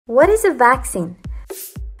What is a vaccine?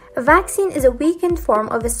 A vaccine is a weakened form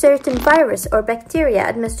of a certain virus or bacteria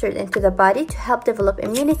administered into the body to help develop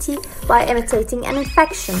immunity by imitating an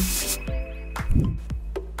infection.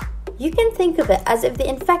 You can think of it as if the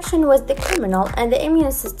infection was the criminal and the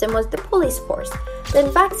immune system was the police force.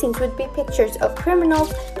 Then vaccines would be pictures of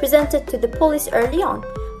criminals presented to the police early on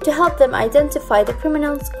to help them identify the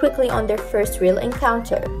criminals quickly on their first real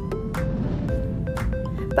encounter.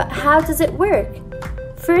 But how does it work?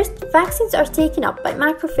 First, vaccines are taken up by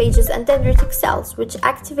macrophages and dendritic cells, which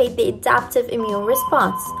activate the adaptive immune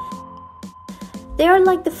response. They are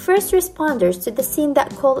like the first responders to the scene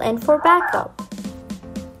that call in for backup.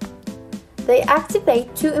 They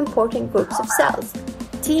activate two important groups of cells,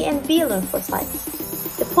 T and B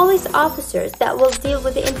lymphocytes, the police officers that will deal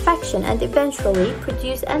with the infection and eventually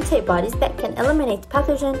produce antibodies that can eliminate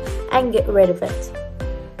pathogen and get rid of it.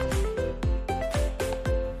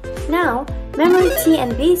 Now, memory T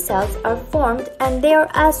and B cells are formed and they are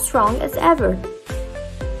as strong as ever.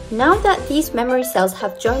 Now that these memory cells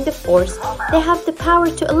have joined the force, they have the power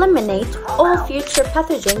to eliminate all future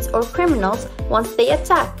pathogens or criminals once they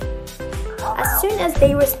attack. As soon as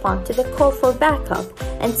they respond to the call for backup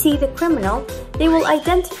and see the criminal, they will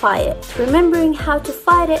identify it, remembering how to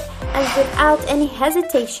fight it, and without any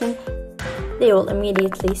hesitation, they will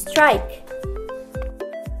immediately strike.